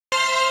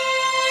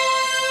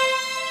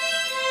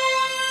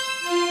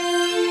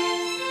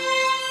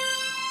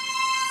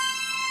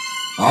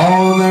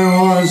Oh,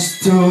 there was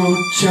two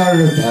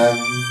cherubim.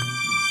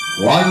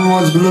 One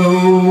was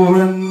blue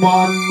and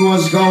one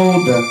was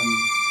golden.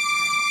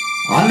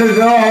 On the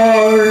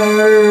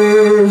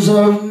daughters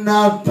of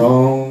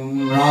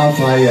Neptune,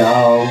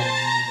 Raphael.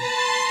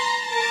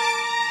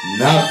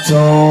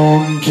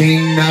 Neptune,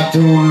 King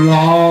Neptune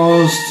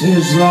lost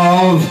his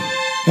love,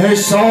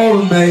 his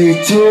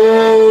soulmate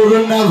to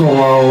the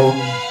netherworld.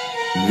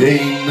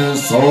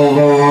 Venus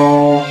over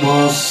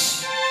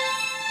Romulus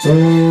to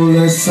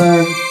the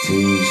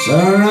Centes,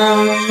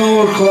 around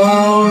the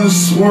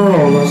clouds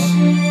swirl us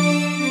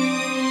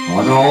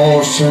on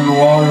ocean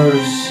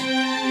waters.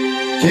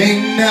 King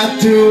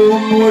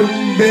Neptune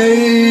wouldn't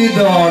bathe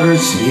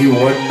daughters, he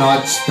would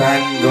not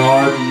stand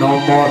guard no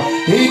more.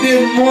 He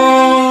didn't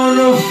want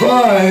to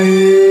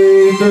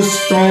fight the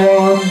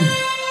storm.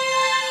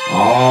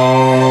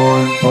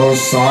 On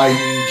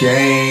Poseidon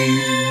came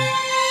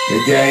to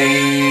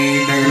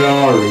gain the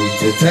glory,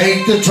 to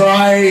take the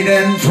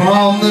trident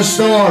from the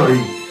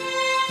story,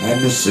 and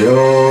the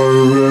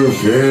silver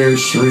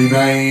fish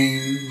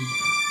remained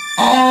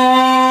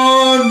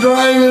on,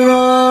 driving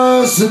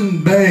us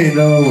in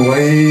beta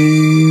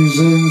waves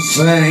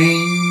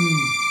insane.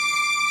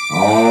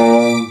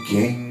 Oh,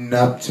 King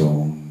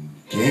Neptune,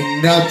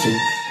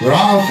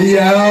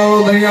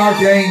 Raphael the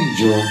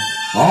archangel.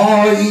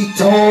 Oh, he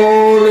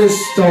told his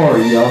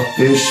story of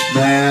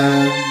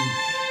Fishman,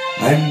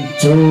 and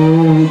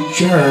two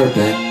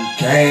cherubim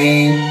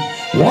came,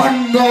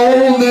 one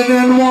golden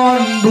and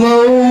one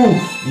blue.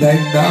 They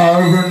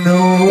never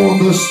knew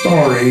the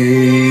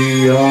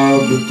story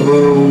of the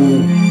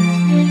true.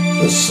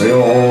 The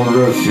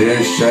silver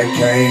fish that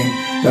came,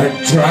 that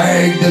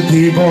dragged the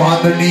people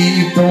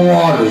underneath the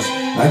waters,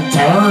 and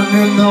turned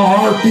them the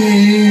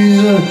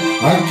harpies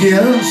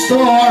against the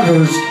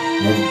waters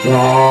of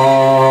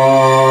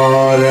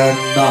God and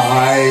the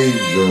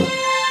Hydra,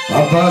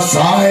 of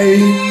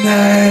Poseidon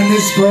and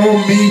his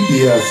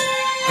Prometheus,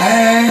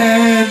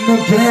 and the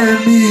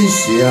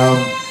paramecium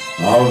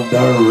of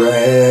the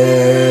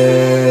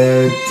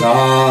red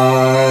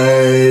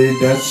tide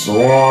that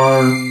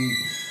swarmed.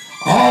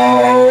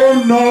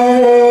 Oh no,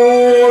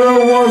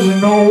 there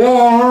wasn't no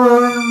war.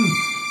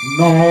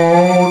 No,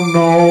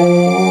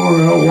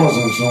 there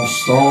wasn't no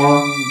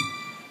storm.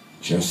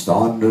 Just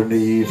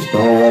underneath the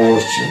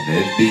ocean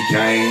it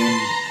became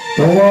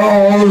the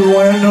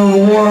whirlwind of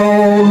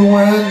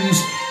whirlwinds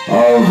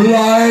of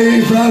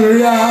life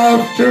ever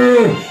after,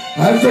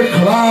 as the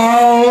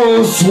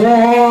clouds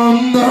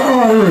swarmed the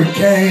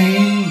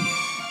hurricane.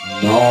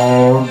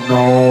 No,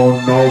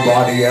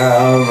 nobody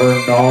ever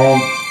known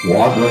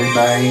what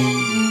remained.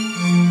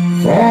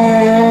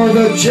 For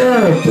the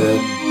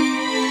cherubim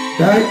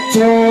that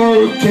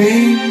took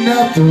King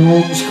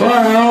Neptune's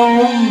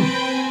crown,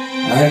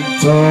 and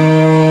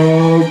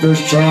took the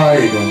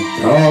trident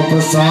of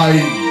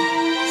Poseidon,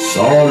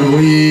 so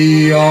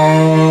we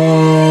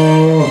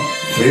all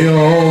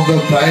feel the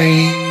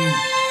pain.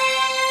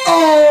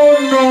 Oh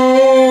no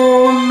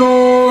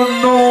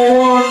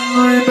one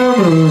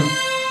remembered.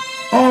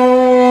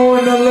 Oh,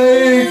 in the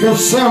lake of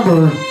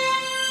summer,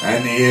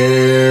 and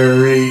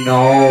here he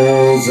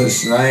knows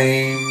its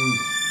name,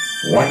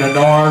 when the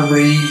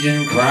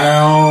Norwegian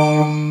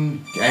crown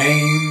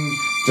came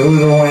to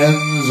the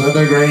winds of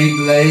the Great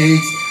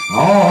Lakes.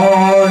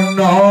 Oh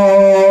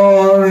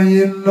no,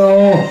 you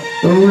know,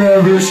 the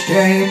rivers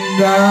came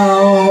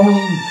down.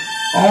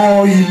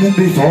 Oh, even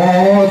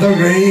before the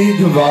Great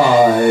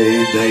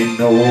Divide, they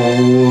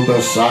know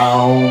the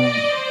sound.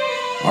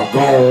 A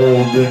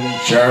golden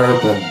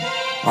cherubim,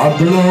 a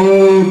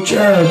blue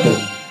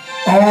cherubim,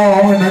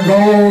 oh, and a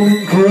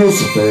golden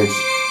crucifix,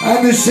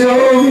 and the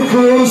silver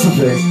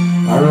crucifix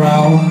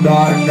around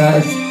our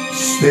necks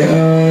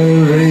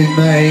still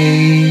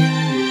remain.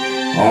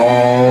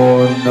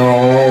 Oh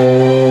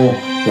no,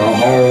 the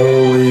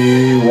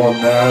holy will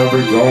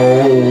never go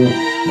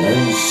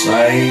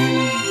insane.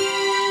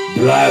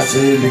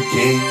 Blessed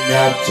King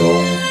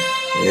Neptune,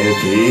 if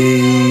he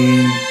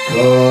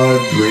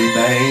could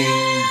remain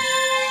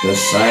the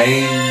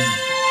same,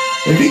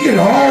 if he could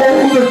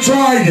hold the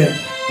trident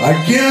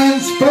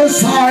against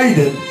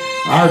Poseidon,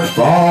 our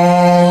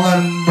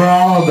fallen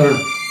brother.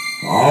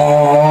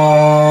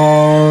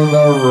 Oh,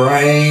 the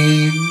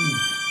rain,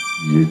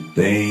 you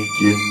think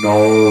you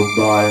know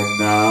by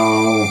now,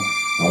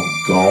 of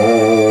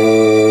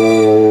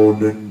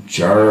golden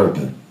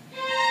cherubim.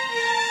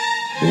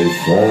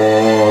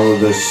 Before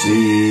the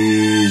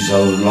seas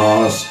of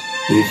lust,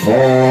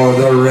 before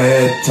the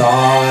red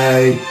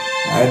tide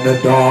and the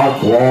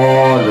dark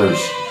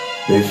waters,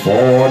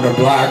 before the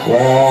black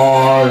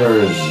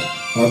waters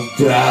of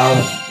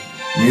death,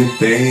 you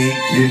think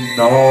you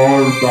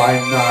know by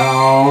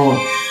now,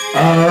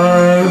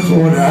 earth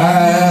would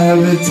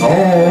have its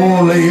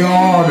holy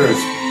orders.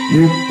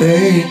 You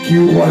think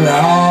you would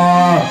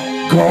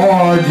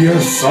guard your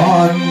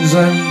sons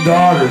and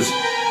daughters.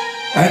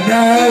 And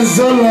as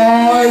the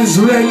law is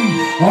written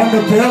on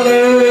the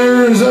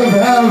pillars of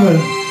heaven,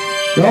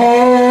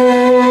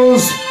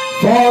 those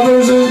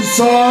fathers and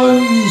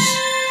sons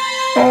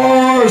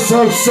are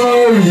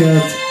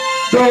subservient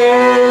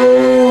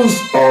Those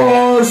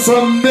are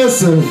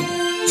submissive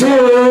to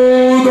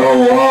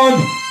the one,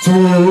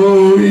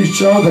 to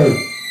each other.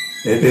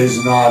 It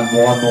is not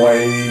one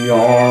way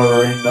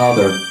or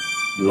another.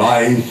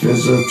 Life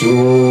is a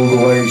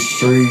two-way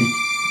street.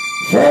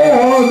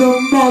 For the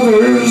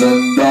mothers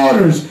and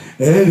daughters,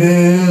 it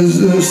is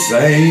the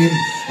same.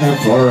 And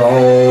for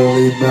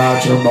holy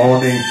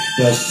matrimony,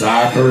 the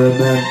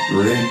sacrament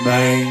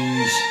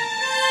remains.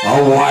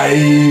 A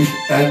wife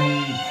and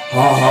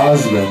a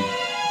husband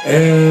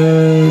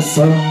is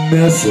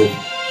submissive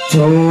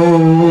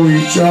to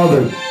each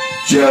other,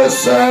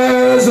 just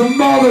as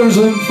mothers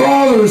and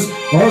fathers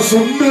are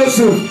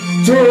submissive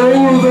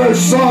to their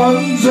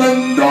sons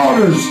and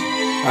daughters,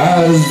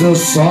 as the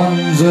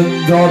sons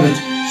and daughters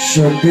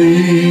should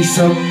be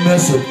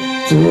submissive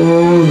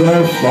to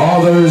their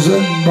fathers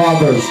and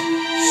mothers.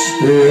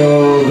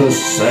 Still the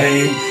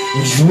same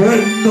is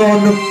written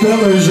on the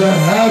pillars of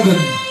heaven.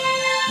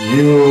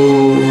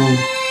 You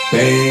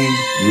think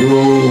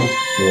you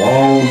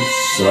won't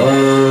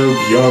serve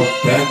your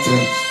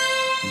penance?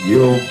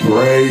 You'll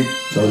break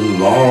the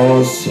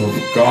laws of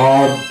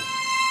God,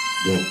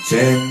 the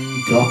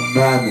 10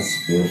 Commandments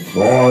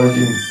before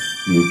you.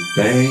 You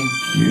think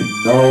you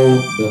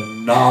know the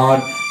nod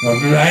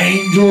of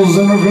angels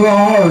in a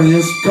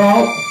glorious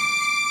cup,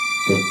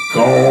 the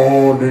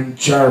golden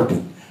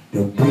cherubim,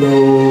 the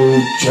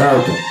blue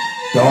cherubim,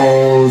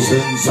 those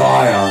in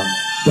Zion,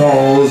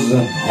 those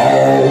in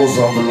halls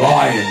of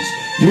lions.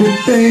 You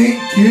think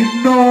you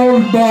know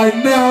by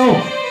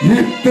now.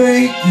 You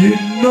think you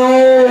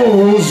know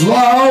who's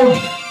loud.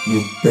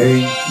 You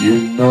think you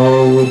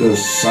know the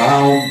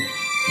sound.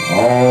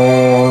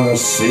 Oh, the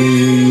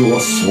sea will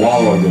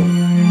swallow you.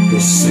 The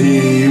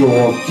sea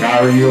will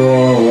carry you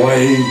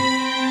away.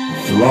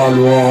 Flood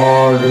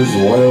waters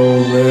will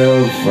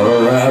live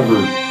forever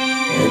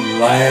in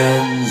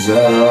lands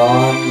that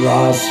are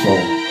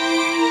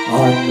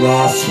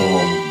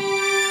unlustful,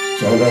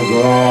 to the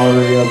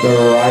glory of the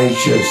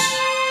righteous,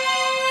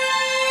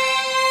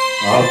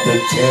 of the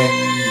 10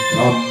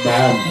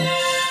 Commandments.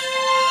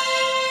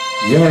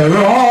 You're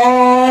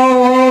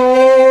all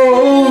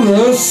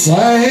the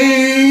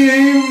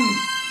same.